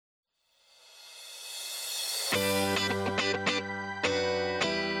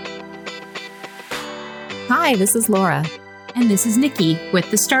Hi, this is Laura. And this is Nikki with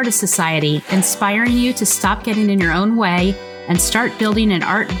the Stardust Society, inspiring you to stop getting in your own way and start building an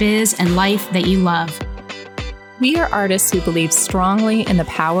art biz and life that you love. We are artists who believe strongly in the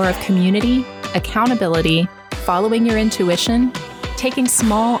power of community, accountability, following your intuition, taking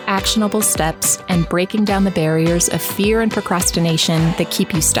small, actionable steps, and breaking down the barriers of fear and procrastination that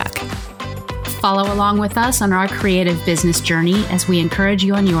keep you stuck. Follow along with us on our creative business journey as we encourage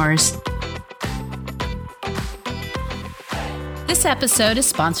you on yours. This episode is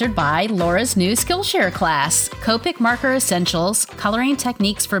sponsored by Laura's new Skillshare class, Copic Marker Essentials, Coloring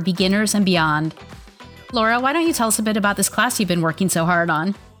Techniques for Beginners and Beyond. Laura, why don't you tell us a bit about this class you've been working so hard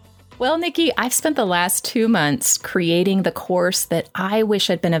on? Well, Nikki, I've spent the last 2 months creating the course that I wish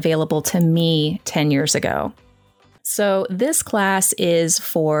had been available to me 10 years ago. So this class is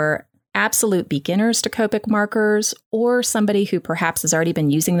for absolute beginners to Copic markers or somebody who perhaps has already been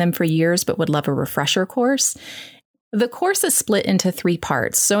using them for years but would love a refresher course. The course is split into 3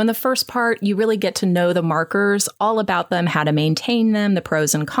 parts. So in the first part, you really get to know the markers, all about them, how to maintain them, the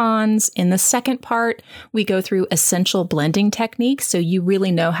pros and cons. In the second part, we go through essential blending techniques, so you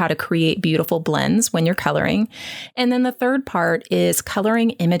really know how to create beautiful blends when you're coloring. And then the third part is coloring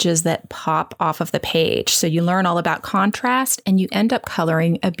images that pop off of the page. So you learn all about contrast, and you end up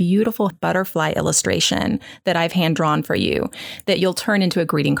coloring a beautiful butterfly illustration that I've hand-drawn for you that you'll turn into a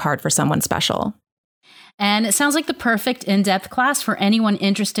greeting card for someone special. And it sounds like the perfect in-depth class for anyone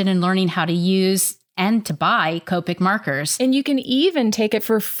interested in learning how to use and to buy Copic markers. And you can even take it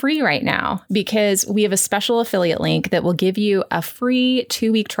for free right now because we have a special affiliate link that will give you a free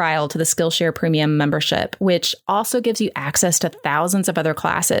 2-week trial to the Skillshare Premium membership, which also gives you access to thousands of other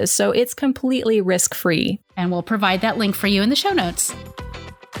classes. So it's completely risk-free. And we'll provide that link for you in the show notes.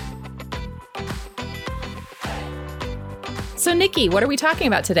 So Nikki, what are we talking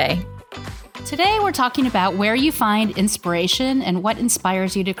about today? Today, we're talking about where you find inspiration and what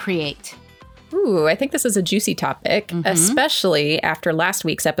inspires you to create. Ooh, I think this is a juicy topic, especially after last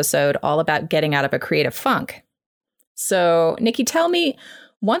week's episode all about getting out of a creative funk. So, Nikki, tell me,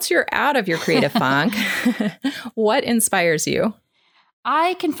 once you're out of your creative funk, what inspires you?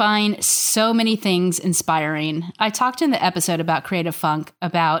 I can find so many things inspiring. I talked in the episode about creative funk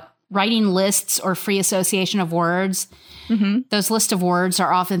about writing lists or free association of words. Those lists of words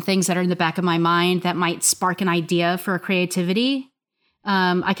are often things that are in the back of my mind that might spark an idea for creativity.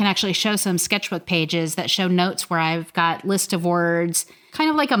 I can actually show some sketchbook pages that show notes where I've got list of words, kind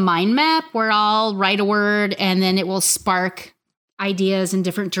of like a mind map where I'll write a word and then it will spark ideas in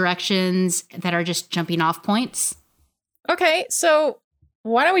different directions that are just jumping off points. Okay, so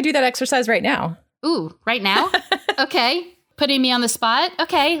why don't we do that exercise right now? Ooh, right now? Okay. Putting me on the spot?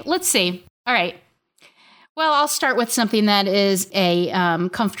 Okay, let's see. All right. Well, I'll start with something that is a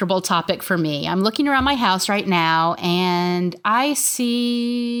comfortable topic for me. I'm looking around my house right now, and I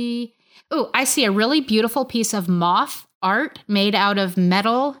see a really beautiful piece of moth art made out of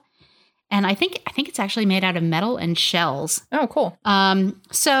metal, and I think it's actually made out of metal and shells. Oh, cool.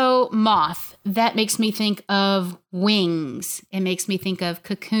 So moth, that makes me think of wings. It makes me think of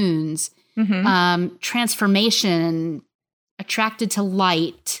cocoons, transformation, attracted to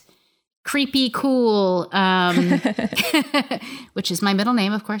light. Creepy cool, which is my middle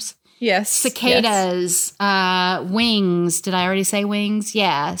name, of course. Yes. Cicadas, wings. Did I already say wings?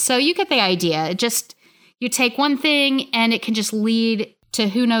 Yeah. So you get the idea. You take one thing and it can just lead to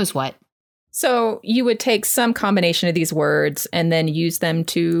who knows what. So you would take some combination of these words and then use them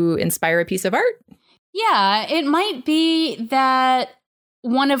to inspire a piece of art? Yeah. It might be that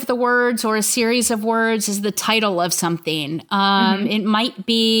one of the words or a series of words is the title of something. It might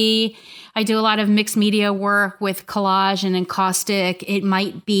be, I do a lot of mixed media work with collage and encaustic. It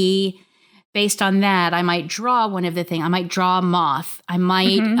might be based on that. I might draw one of the things. I might draw a moth. I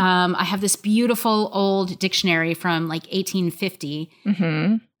might, I have this beautiful old dictionary from like 1850.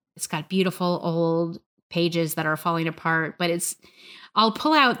 It's got beautiful old pages that are falling apart, but I'll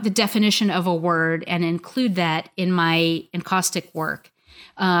pull out the definition of a word and include that in my encaustic work.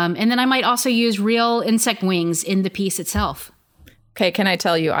 And then I might also use real insect wings in the piece itself. Okay, can I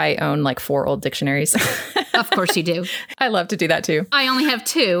tell you I own like 4 old dictionaries? Of course you do. I love to do that too. I only have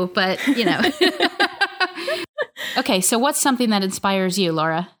 2, but you know. Okay, so what's something that inspires you,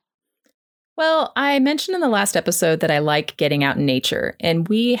 Laura? Well, I mentioned in the last episode that I like getting out in nature, and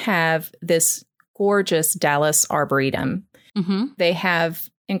we have this gorgeous Dallas Arboretum. They have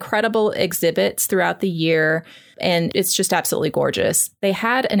incredible exhibits throughout the year, and it's just absolutely gorgeous. They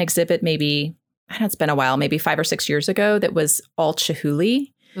had an exhibit maybe, I don't know, it's been a while, maybe 5 or 6 years ago that was all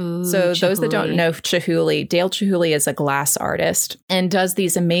Chihuly. Ooh, So those that Chihuly. don't know Chihuly, Dale Chihuly is a glass artist and does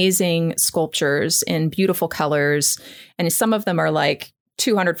these amazing sculptures in beautiful colors. And some of them are like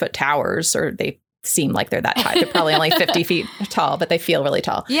 200-foot towers, or they seem like they're that high. They're probably only 50 feet tall, but they feel really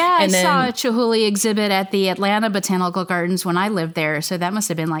tall. Yeah, and I saw a Chihuly exhibit at the Atlanta Botanical Gardens when I lived there. So that must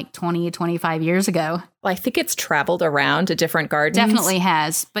have been like 20, 25 years ago. I think it's traveled around to different gardens. Definitely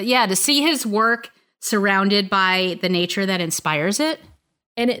has. But yeah, to see his work surrounded by the nature that inspires it.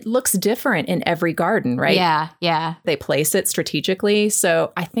 And it looks different in every garden, right? Yeah, yeah. They place it strategically.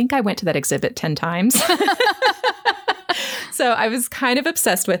 So I think I went to that exhibit 10 times. So I was kind of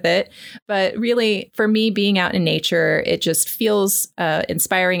obsessed with it. But really, for me, being out in nature, it just feels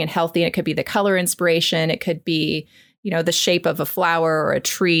inspiring and healthy. And it could be the color inspiration. It could be, you know, the shape of a flower or a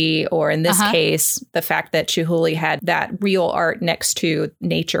tree, or in this case, the fact that Chihuly had that real art next to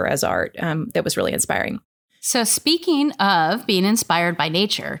nature as art. That was really inspiring. So speaking of being inspired by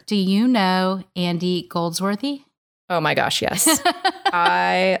nature, do you know Andy Goldsworthy? Oh my gosh, yes.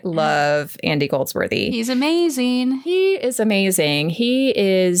 I love Andy Goldsworthy. He's amazing. He is amazing. He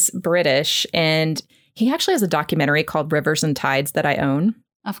is British, and he actually has a documentary called Rivers and Tides that I own.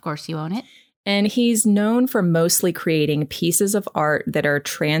 Of course you own it. And he's known for mostly creating pieces of art that are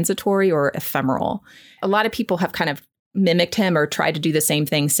transitory or ephemeral. A lot of people have kind of mimicked him or tried to do the same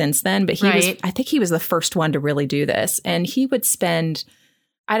thing since then, but I think he was the first one to really do this. And he would spend,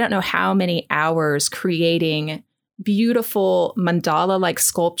 I don't know how many hours creating beautiful mandala-like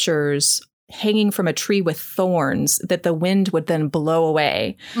sculptures hanging from a tree with thorns that the wind would then blow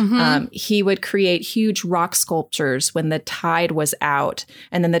away. He would create huge rock sculptures when the tide was out,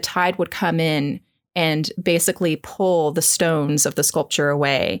 and then the tide would come in and basically pull the stones of the sculpture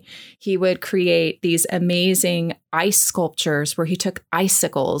away. He would create these amazing ice sculptures where he took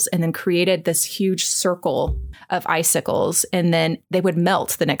icicles and then created this huge circle of icicles, and then they would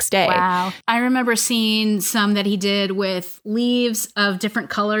melt the next day. Wow. I remember seeing some that he did with leaves of different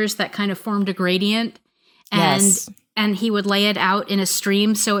colors that kind of formed a gradient. And he would lay it out in a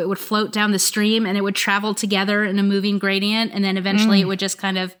stream, so it would float down the stream and it would travel together in a moving gradient. And then eventually it would just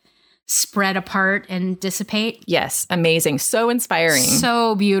kind of spread apart and dissipate. Yes. Amazing. So inspiring.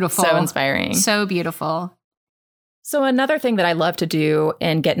 So beautiful. So inspiring. So beautiful. So another thing that I love to do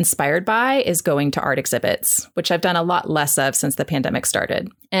and get inspired by is going to art exhibits, which I've done a lot less of since the pandemic started.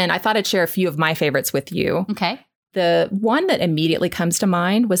 And I thought I'd share a few of my favorites with you. Okay. The one that immediately comes to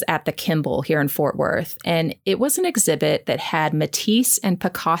mind was at the Kimball here in Fort Worth. And it was an exhibit that had Matisse and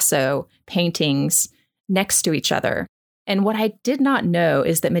Picasso paintings next to each other. And what I did not know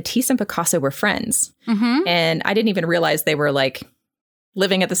is that Matisse and Picasso were friends. And I didn't even realize they were like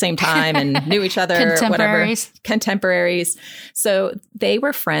living at the same time and knew each other. Contemporaries. So they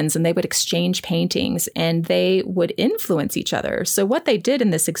were friends, and they would exchange paintings, and they would influence each other. So what they did in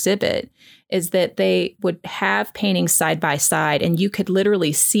this exhibit is that they would have paintings side by side, and you could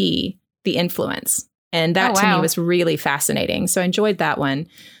literally see the influence. And that to me was really fascinating. So I enjoyed that one.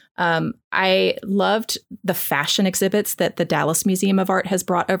 I loved the fashion exhibits that the Dallas Museum of Art has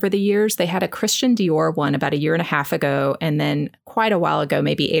brought over the years. They had a Christian Dior one about a year and a half ago. And then quite a while ago,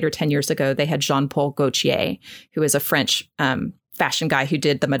 maybe 8 or 10 years ago, they had Jean-Paul Gaultier, who is a French fashion guy who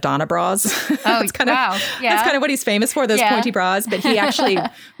did the Madonna bras. That's kind of what he's famous for, those pointy bras. But he actually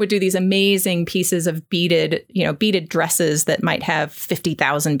would do these amazing pieces of beaded dresses that might have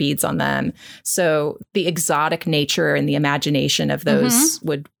 50,000 beads on them. So the exotic nature and the imagination of those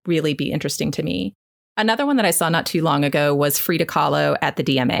would really be interesting to me. Another one that I saw not too long ago was Frida Kahlo at the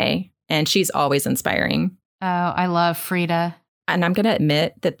DMA, and she's always inspiring. Oh, I love Frida. And I'm going to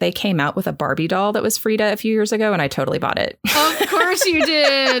admit that they came out with a Barbie doll that was Frida a few years ago, and I totally bought it. Of course you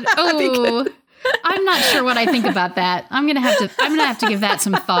did. Oh, I'm not sure what I think about that. I'm going to have to give that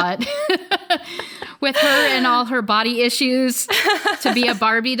some thought. With her and all her body issues, to be a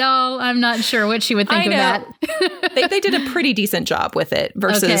Barbie doll, I'm not sure what she would think of that. They did a pretty decent job with it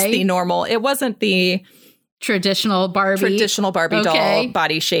versus the normal. It wasn't the traditional Barbie doll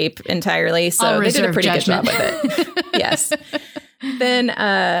body shape entirely. So they did a pretty good job with it. Yes. Then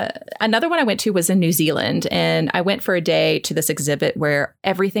another one I went to was in New Zealand, and I went for a day to this exhibit where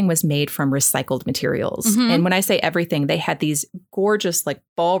everything was made from recycled materials. And when I say everything, they had these gorgeous like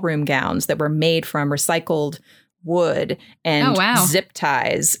ballroom gowns that were made from recycled wood and zip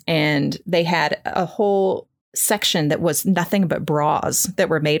ties. And they had a whole section that was nothing but bras that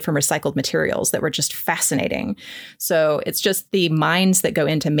were made from recycled materials that were just fascinating. So it's just the minds that go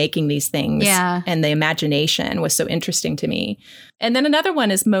into making these things and the imagination was so interesting to me. And then another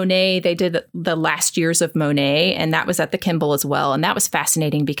one is Monet. They did the last years of Monet, and that was at the Kimball as well. And that was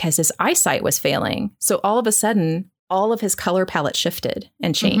fascinating because his eyesight was failing. So all of a sudden, all of his color palette shifted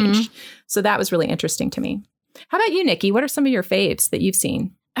and changed. So that was really interesting to me. How about you, Nikki? What are some of your faves that you've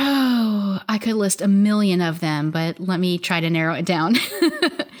seen? Oh, I could list a million of them, but let me try to narrow it down.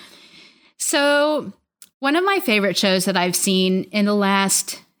 So one of my favorite shows that I've seen in the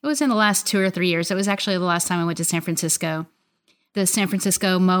last 2 or 3 years. It was actually the last time I went to San Francisco. The San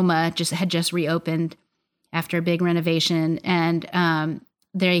Francisco MoMA had just reopened after a big renovation. And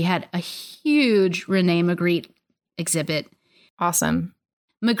they had a huge Rene Magritte exhibit. Awesome.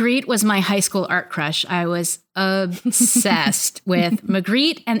 Magritte was my high school art crush. I was obsessed with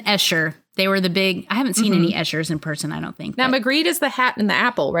Magritte and Escher. They were the big, I haven't seen any Eschers in person, I don't think. Now, Magritte is the hat and the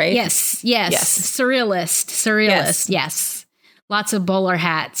apple, right? Yes. Surrealist. Yes. Lots of bowler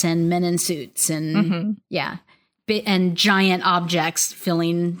hats and men in suits and and giant objects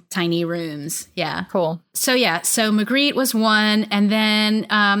filling tiny rooms. Yeah. Cool. So Magritte was one. And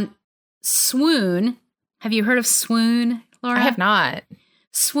then Swoon. Have you heard of Swoon, Laura? I have not.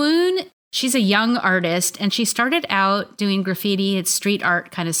 Swoon, she's a young artist and she started out doing graffiti and street art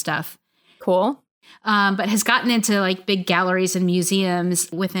kind of stuff. Cool. But has gotten into like big galleries and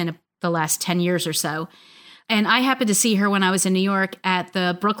museums within the last 10 years or so. And I happened to see her when I was in New York at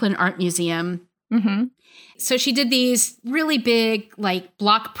the Brooklyn Art Museum. So she did these really big like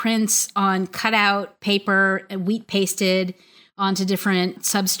block prints on cutout paper and wheat pasted onto different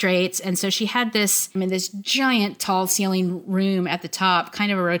substrates. And so she had this giant tall ceiling room at the top,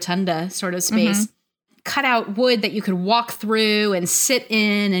 kind of a rotunda sort of space, cut out wood that you could walk through and sit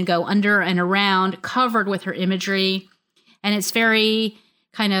in and go under and around, covered with her imagery. And it's very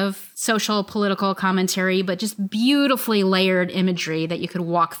kind of social, political commentary, but just beautifully layered imagery that you could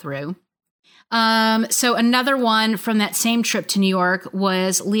walk through. So another one from that same trip to New York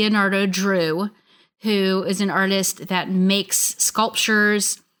was Leonardo Drew, who is an artist that makes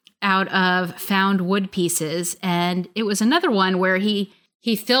sculptures out of found wood pieces. And it was another one where he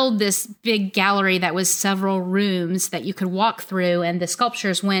filled this big gallery that was several rooms that you could walk through, and the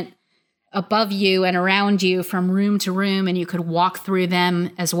sculptures went above you and around you from room to room, and you could walk through them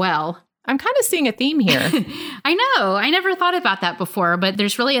as well. I'm kind of seeing a theme here. I know. I never thought about that before, but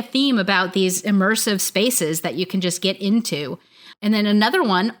there's really a theme about these immersive spaces that you can just get into. And then another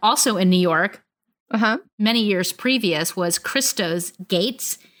one, also in New York, many years previous, was Christo's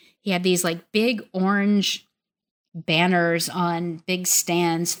Gates. He had these like big orange banners on big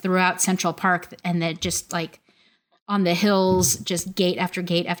stands throughout Central Park, and then just like on the hills, just gate after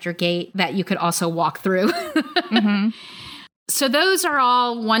gate after gate that you could also walk through. So those are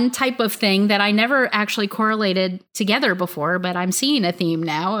all one type of thing that I never actually correlated together before, but I'm seeing a theme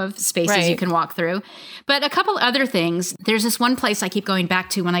now of spaces you can walk through. But a couple other things. There's this one place I keep going back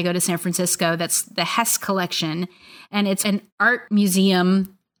to when I go to San Francisco. That's the Hess Collection. And it's an art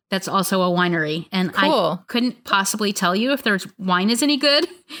museum that's also a winery. And I couldn't possibly tell you if their wine is any good.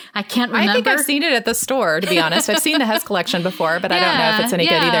 I can't remember. I think I've seen it at the store, to be honest. I've seen the Hess Collection before, but I don't know if it's any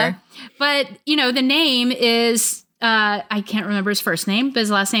good either. But, the name is... I can't remember his first name, but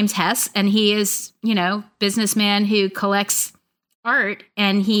his last name's Hess. And he is, businessman who collects art.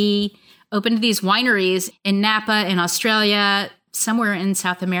 And he opened these wineries in Napa, in Australia, somewhere in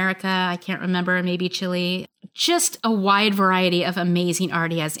South America. I can't remember, maybe Chile. Just a wide variety of amazing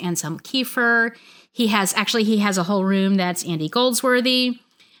art. He has Anselm Kiefer. He has a whole room that's Andy Goldsworthy,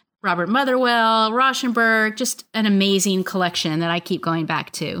 Robert Motherwell, Rauschenberg. Just an amazing collection that I keep going back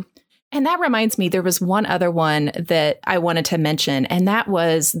to. And that reminds me, there was one other one that I wanted to mention, and that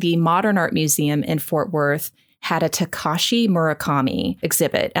was the Modern Art Museum in Fort Worth had a Takashi Murakami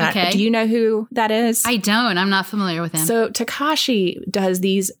exhibit. And do you know who that is? I don't. I'm not familiar with him. So Takashi does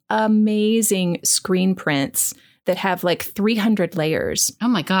these amazing screen prints that have like 300 layers. Oh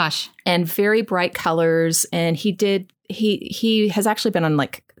my gosh. And very bright colors. And he has actually been on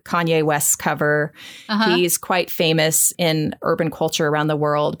like Kanye West's cover. He's quite famous in urban culture around the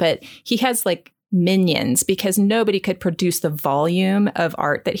world, but he has like minions because nobody could produce the volume of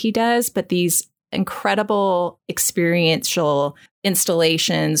art that he does, but these incredible experiential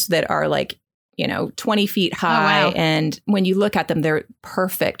installations that are like, 20 feet high. Oh, wow. And when you look at them, they're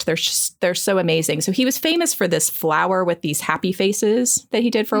perfect. They're so amazing. So he was famous for this flower with these happy faces that he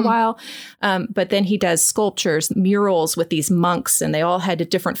did for a while. But then he does sculptures, murals with these monks, and they all had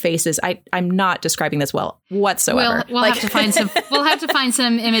different faces. I'm not describing this well whatsoever. We'll have to find some. We'll have to find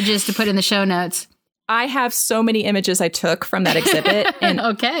some images to put in the show notes. I have so many images I took from that exhibit, and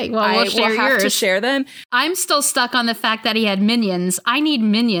okay, well, we'll share have to share them. I'm still stuck on the fact that he had minions. I need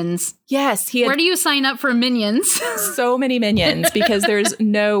minions. Yes, he had. Where do you sign up for minions? So many minions because there's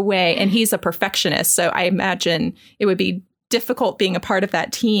no way, and he's a perfectionist, so I imagine it would be difficult being a part of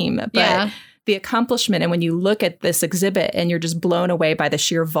that team. But the accomplishment, and when you look at this exhibit and you're just blown away by the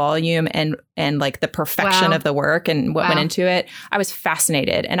sheer volume and like the perfection of the work and what went into it, I was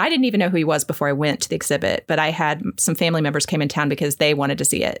fascinated. And I didn't even know who he was before I went to the exhibit, but I had some family members came in town because they wanted to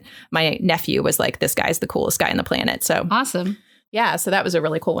see it. My nephew was like, this guy's the coolest guy on the planet. So awesome. Yeah. So that was a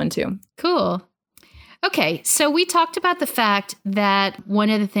really cool one too. Cool. Okay, so we talked about the fact that one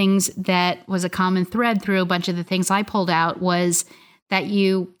of the things that was a common thread through a bunch of the things I pulled out was that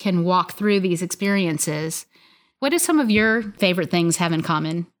you can walk through these experiences. What do some of your favorite things have in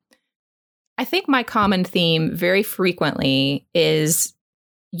common? I think my common theme very frequently is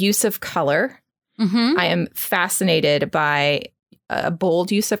use of color. Mm-hmm. I am fascinated by a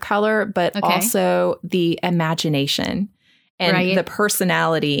bold use of color, but also the imagination. And the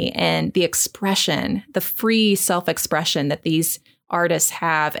personality and the expression, the free self-expression that these artists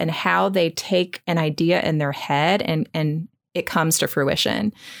have and how they take an idea in their head and it comes to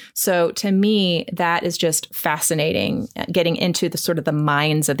fruition. So to me, that is just fascinating, getting into the sort of the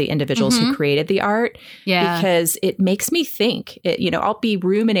minds of the individuals who created the art, because it makes me think. I'll be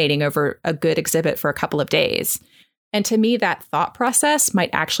ruminating over a good exhibit for a couple of days. And to me, that thought process might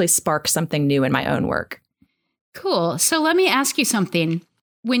actually spark something new in my own work. Cool. So let me ask you something.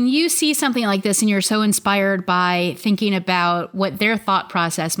 When you see something like this and you're so inspired by thinking about what their thought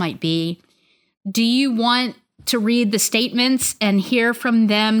process might be, do you want to read the statements and hear from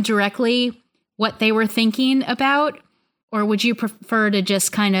them directly what they were thinking about? Or would you prefer to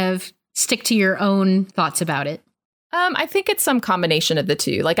just kind of stick to your own thoughts about it? I think it's some combination of the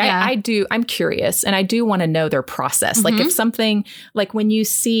two. Like I'm curious and I do want to know their process. Like if something, like when you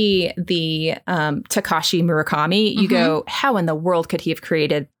see the Takashi Murakami, you go, how in the world could he have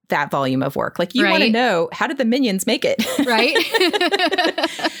created that volume of work? Like you want to know, how did the minions make it? Right.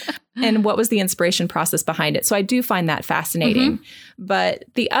 And what was the inspiration process behind it? So I do find that fascinating. But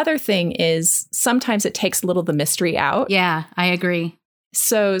the other thing is sometimes it takes a little of the mystery out. Yeah, I agree.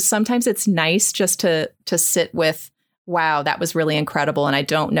 So sometimes it's nice just to sit with, wow, that was really incredible. And I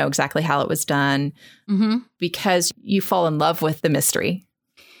don't know exactly how it was done, because you fall in love with the mystery.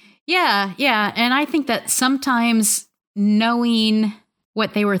 Yeah. Yeah. And I think that sometimes knowing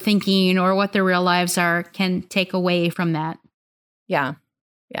what they were thinking or what their real lives are can take away from that. Yeah.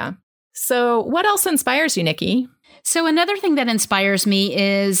 Yeah. So what else inspires you, Nikki? So another thing that inspires me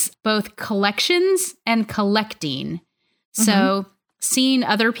is both collections and collecting. So seeing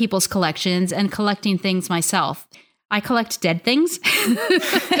other people's collections and collecting things myself. I collect dead things.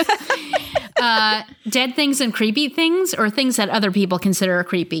 Dead things and creepy things, or things that other people consider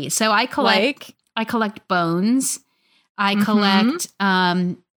creepy. So I collect bones. I collect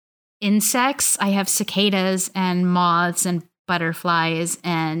insects. I have cicadas and moths and butterflies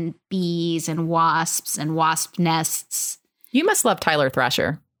and bees and wasps and wasp nests. You must love Tyler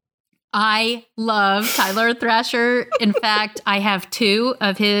Thrasher. I love Tyler Thrasher. In fact, I have 2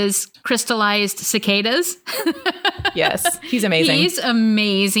 of his crystallized cicadas. Yes, he's amazing. He's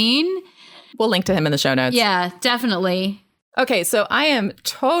amazing. We'll link to him in the show notes. Yeah, definitely. Okay, so I am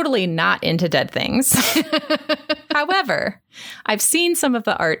totally not into dead things. However, I've seen some of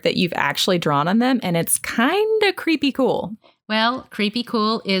the art that you've actually drawn on them, and it's kind of creepy cool. Well, creepy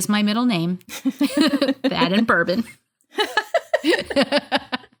cool is my middle name. That and bourbon.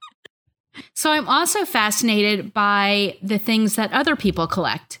 So I'm also fascinated by the things that other people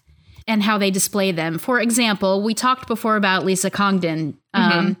collect and how they display them. For example, we talked before about Lisa Congdon.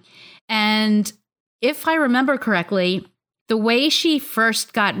 And if I remember correctly, the way she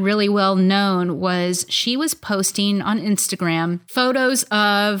first got really well known was she was posting on Instagram photos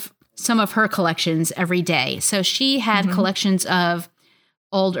of some of her collections every day. So she had collections of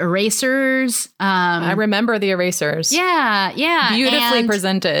old erasers. I remember the erasers. Yeah, yeah. Beautifully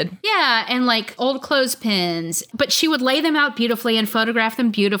presented. Yeah, and like old clothespins. But she would lay them out beautifully and photograph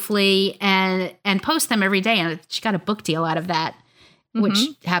them beautifully and post them every day. And she got a book deal out of that, which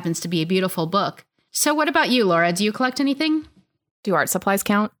happens to be a beautiful book. So what about you, Laura? Do you collect anything? Do art supplies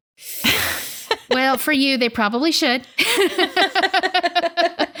count? Well, for you, they probably should.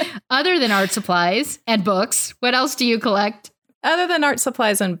 Other than art supplies and books, what else do you collect? Other than art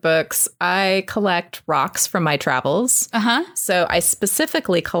supplies and books, I collect rocks from my travels. So I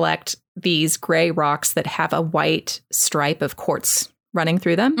specifically collect these gray rocks that have a white stripe of quartz running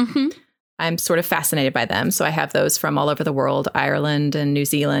through them. I'm sort of fascinated by them. So I have those from all over the world, Ireland and New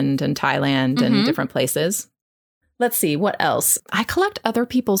Zealand and Thailand and different places. Let's see, what else? I collect other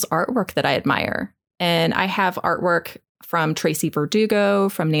people's artwork that I admire. And I have artwork from Tracy Verdugo,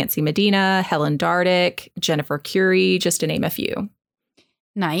 from Nancy Medina, Helen Dardick, Jennifer Curie, just to name a few.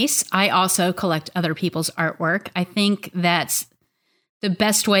 Nice. I also collect other people's artwork. I think that's the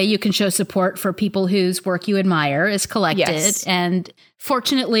best way you can show support for people whose work you admire is collected. Yes. And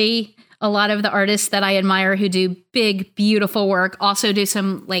fortunately, a lot of the artists that I admire who do big, beautiful work also do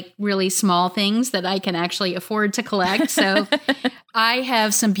some like really small things that I can actually afford to collect. So I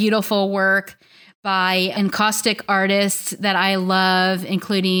have some beautiful work by encaustic artists that I love,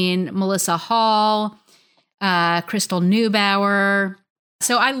 including Melissa Hall, Crystal Neubauer.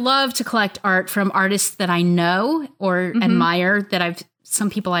 So I love to collect art from artists that I know or admire, that some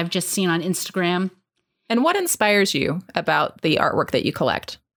people I've just seen on Instagram. And what inspires you about the artwork that you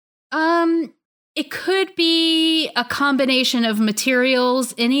collect? It could be a combination of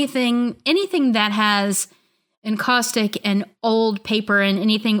materials, anything that has encaustic and old paper and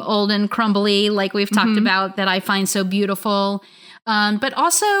anything old and crumbly, like we've talked about, that I find so beautiful. But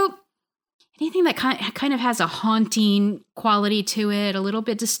also anything that kind of has a haunting quality to it, a little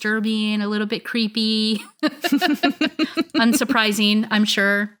bit disturbing, a little bit creepy, unsurprising, I'm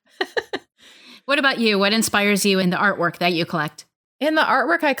sure. What about you? What inspires you in the artwork that you collect? In the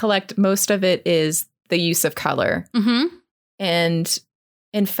artwork I collect, most of it is the use of color. And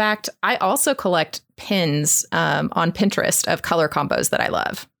in fact, I also collect pins on Pinterest of color combos that I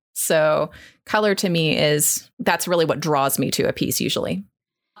love. So color to me that's really what draws me to a piece usually.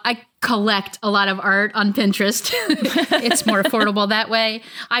 I collect a lot of art on Pinterest. It's more affordable that way.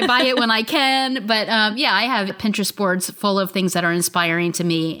 I buy it when I can. But I have Pinterest boards full of things that are inspiring to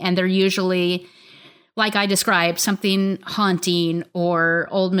me. And they're usually, like I described, something haunting or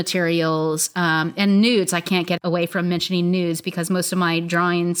old materials and nudes. I can't get away from mentioning nudes because most of my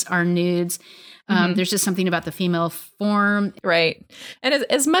drawings are nudes. There's just something about the female form. Right. And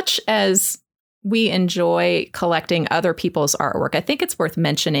as much as we enjoy collecting other people's artwork, I think it's worth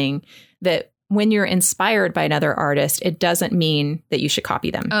mentioning that when you're inspired by another artist, it doesn't mean that you should copy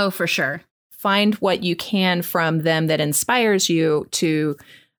them. Oh, for sure. Find what you can from them that inspires you to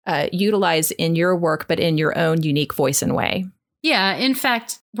utilize in your work, but in your own unique voice and way. Yeah. In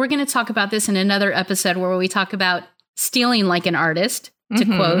fact, we're going to talk about this in another episode where we talk about stealing like an artist, to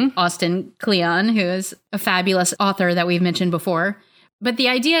quote Austin Kleon, who is a fabulous author that we've mentioned before. But the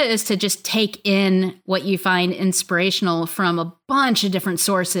idea is to just take in what you find inspirational from a bunch of different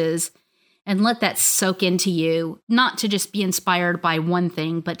sources and let that soak into you, not to just be inspired by one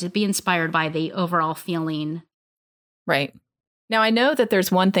thing, but to be inspired by the overall feeling. Right. Now, I know that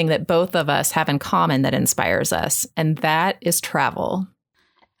there's one thing that both of us have in common that inspires us, and that is travel.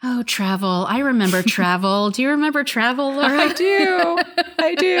 Oh, travel. I remember travel. Do you remember travel, Laura?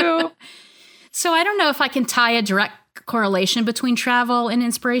 I do. So I don't know if I can tie a direct correlation between travel and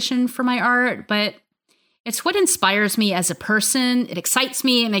inspiration for my art, but it's what inspires me as a person. It excites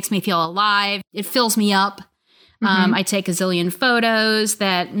me. It makes me feel alive. It fills me up. I take a zillion photos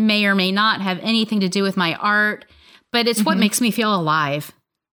that may or may not have anything to do with my art, but it's what makes me feel alive.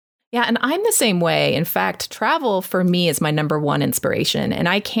 Yeah, and I'm the same way. In fact, travel for me is my number one inspiration, and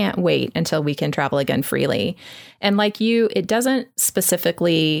I can't wait until we can travel again freely. And like you, it doesn't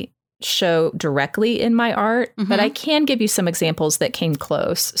specifically show directly in my art, but I can give you some examples that came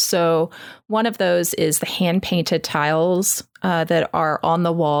close. So one of those is the hand-painted tiles that are on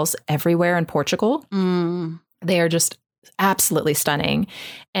the walls everywhere in Portugal. They are just absolutely stunning.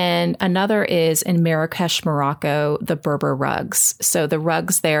 And another is in Marrakesh, Morocco, the Berber rugs. So the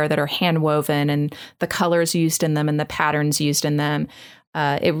rugs there that are hand woven and the colors used in them and the patterns used in them.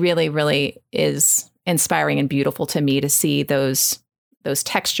 It really, really is inspiring and beautiful to me to see those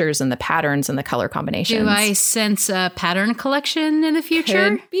textures and the patterns and the color combinations. Do I sense a pattern collection in the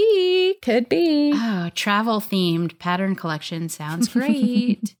future? Could be. Oh, travel themed pattern collection sounds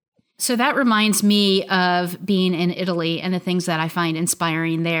great. So that reminds me of being in Italy and the things that I find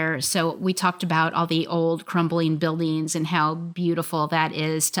inspiring there. So we talked about all the old crumbling buildings and how beautiful that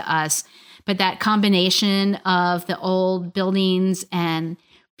is to us. But that combination of the old buildings and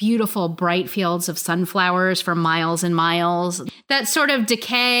beautiful bright fields of sunflowers for miles and miles, that sort of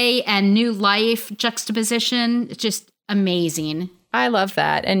decay and new life juxtaposition, it's just amazing. I love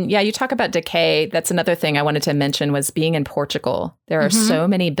that. And yeah, you talk about decay. That's another thing I wanted to mention was being in Portugal. There are so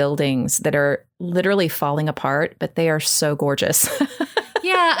many buildings that are literally falling apart, but they are so gorgeous.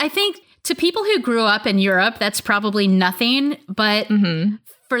 Yeah, I think to people who grew up in Europe, that's probably nothing. But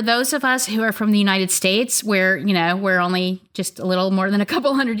for those of us who are from the United States, where, you know, we're only just a little more than a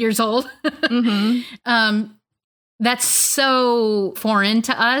couple hundred years old, that's so foreign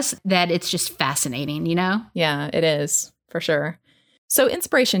to us that it's just fascinating, you know? Yeah, it is, for sure. So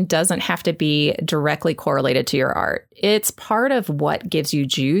inspiration doesn't have to be directly correlated to your art. It's part of what gives you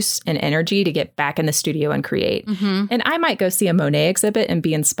juice and energy to get back in the studio and create. And I might go see a Monet exhibit and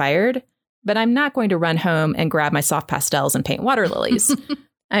be inspired, but I'm not going to run home and grab my soft pastels and paint water lilies.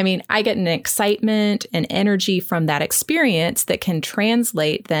 I mean, I get an excitement and energy from that experience that can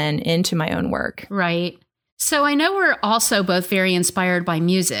translate then into my own work. Right. So I know we're also both very inspired by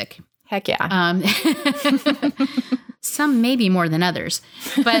music. Heck yeah. Some maybe more than others,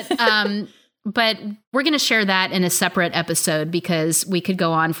 but we're going to share that in a separate episode because we could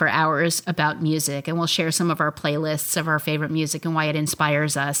go on for hours about music, and we'll share some of our playlists of our favorite music and why it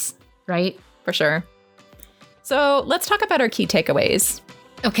inspires us, right? For sure. So let's talk about our key takeaways.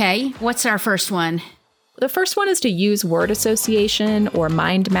 Okay, what's our first one? The first one is to use word association or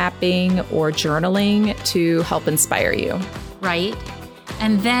mind mapping or journaling to help inspire you. Right.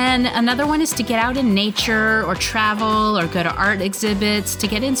 And then another one is to get out in nature or travel or go to art exhibits to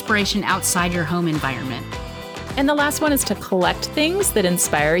get inspiration outside your home environment. And the last one is to collect things that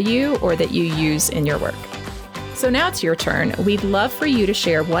inspire you or that you use in your work. So now it's your turn. We'd love for you to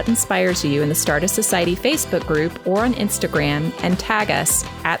share what inspires you in the Stardust Society Facebook group or on Instagram and tag us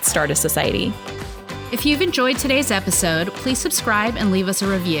at Stardust Society. If you've enjoyed today's episode, please subscribe and leave us a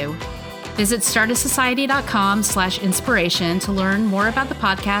review. Visit StardustSociety.com/inspiration to learn more about the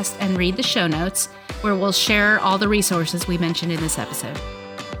podcast and read the show notes, where we'll share all the resources we mentioned in this episode.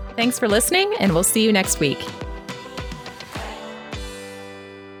 Thanks for listening, and we'll see you next week.